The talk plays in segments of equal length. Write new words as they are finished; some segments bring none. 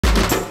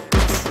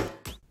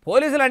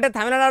పోలీసులు అంటే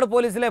తమిళనాడు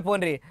పోలీసులే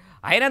పోన్రి.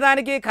 అయిన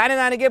దానికి కాని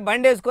దానికి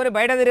బండేసుకొని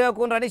బయట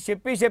తిరగకుండ్రని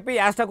చెప్పి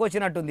యాస్టకు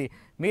వచ్చినట్టుంది.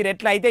 మీరు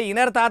ఎట్లయితే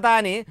ఇనర్ తాత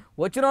అని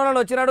వచ్చిన వాళ్ళు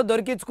వచ్చినాడు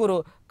దొరికించుకురు.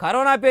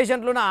 కరోనా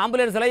పేషెంట్లను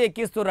అంబులెన్స్లో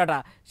ఎక్కిస్తుర్రట.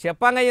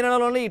 చెప్పంగా ఇన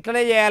వాళ్ళు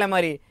ఇట్లనే చేయాలి.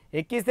 మరి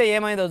ఎక్కిస్తే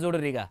ఏమైందో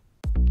చూడురిగా.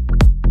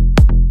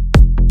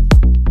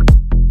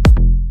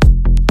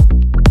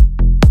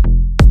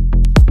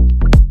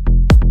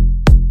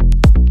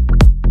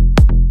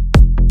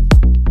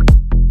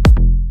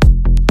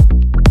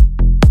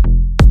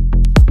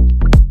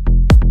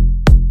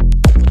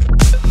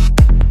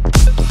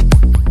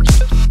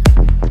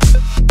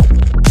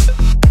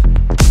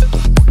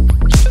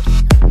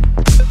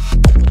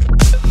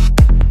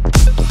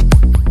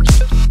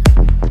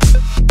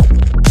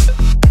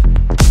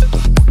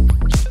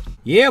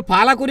 ఏ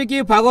పాలకురికి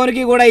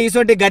పగోనికి కూడా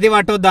ఈసొంటి గది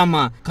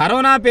పట్టొద్దమ్మా.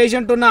 కరోనా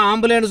పేషెంట్ ఉన్న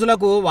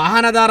అంబులెన్సులకు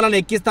వాహనదారులను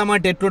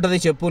ఎక్కిస్తామంటే ఎట్లుంటది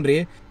చెప్పుండ్రి.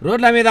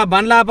 రోడ్ల మీద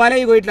బండ్లాపాలి,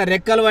 ఇగో ఇట్లా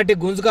రెక్కలు పట్టి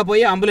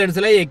గుంజుకపోయి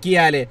అంబులెన్స్లో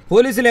ఎక్కియాలి.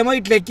 పోలీసులేమో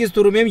ఇట్లా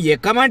ఎక్కిస్తురు. మేము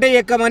ఎక్కమంటే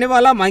ఎక్కమని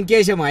వాళ్ళ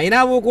మంకేశం.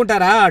 అయినా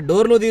ఊకుంటారా?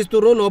 డోర్లు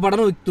తీస్తుర్రు,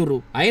 లోపడను ఎక్కుతుర్రు.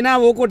 అయినా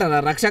ఊకుంటారా?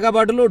 రక్షక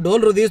భటులు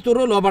డోర్లు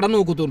తీస్తుర్రు, లోపడను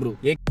ఊకుతుండ్రు.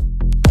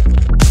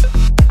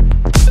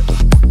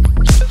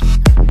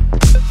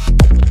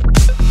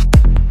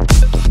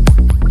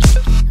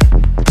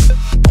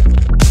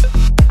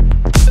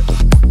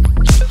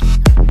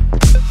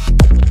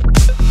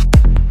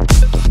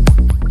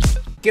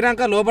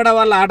 ఎక్కినాక లోపల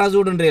వాళ్ళ ఆట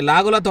చూడండి.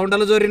 లాగుల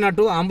తొండలు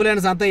జోరినట్టు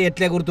అంబులెన్స్ అంతా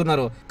ఎట్లే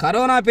గుర్తున్నారు.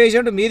 కరోనా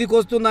పేషెంట్ మీదికి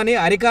వస్తుందని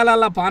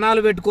అరికాల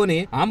పానాలు పెట్టుకుని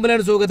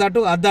అంబులెన్స్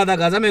ఊగతట్టు అద్దాద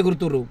గజం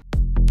ఎగురుతుర్రు.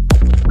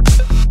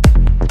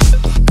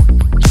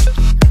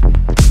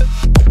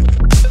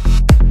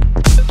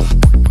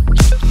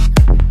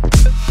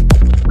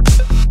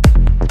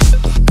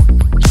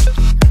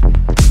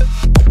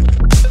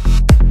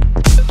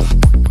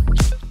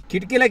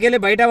 కిటికీలకెళ్ళి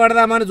బయట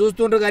పడదామని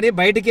చూస్తుండ్రు కానీ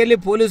బయటికెళ్లి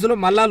పోలీసులు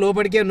మళ్ళా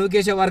లోపలికే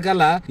నూకేసే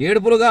వరకల్లా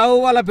ఏడుపులు కావు,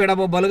 వాళ్ళ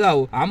పెడబొబ్బలు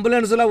కావు.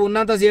 అంబులెన్స్ లో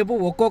ఉన్నంతసేపు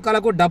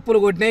ఒక్కొక్కలకు డప్పులు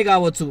కొట్టినాయి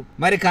కావచ్చు.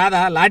 మరి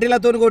కాదా?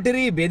 లాఠీలతో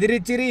కొట్టిరి,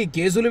 బెదిరిచ్చిరి,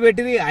 కేసులు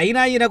పెట్టిరి.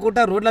 అయినా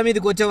ఈయనకుంటా రోడ్ల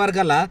మీదకి వచ్చే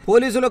వరకల్లా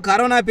పోలీసులు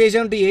కరోనా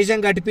పేషెంట్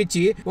ఏషం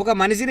కట్టిపించి ఒక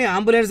మనిషిని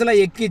అంబులెన్స్ లో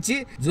ఎక్కించి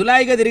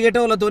జులాయిగా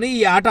తిరిగేటోళ్లతోని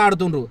ఈ ఆట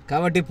ఆడుతుండ్రు.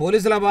 కాబట్టి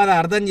పోలీసుల బాధ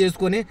అర్థం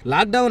చేసుకుని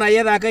లాక్డౌన్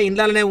అయ్యేదాకా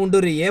ఇండ్లనే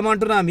ఉండుర్రి.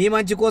 ఏమంటున్నా, మీ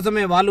మంచి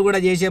కోసమే వాళ్ళు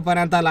కూడా చేసే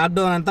పని అంతా.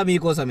 లాక్డౌన్ అంతా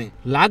మీకోసమే.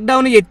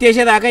 లాక్డౌన్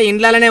ఎత్తేసేదాకా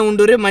ఇండ్లనే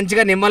ఉండుర్రి,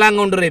 మంచిగా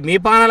నిమ్మలంగా ఉండుర్రి. మీ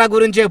పానాల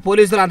గురించే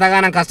పోలీసులు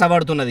అంతగానం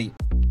కష్టపడుతున్నది.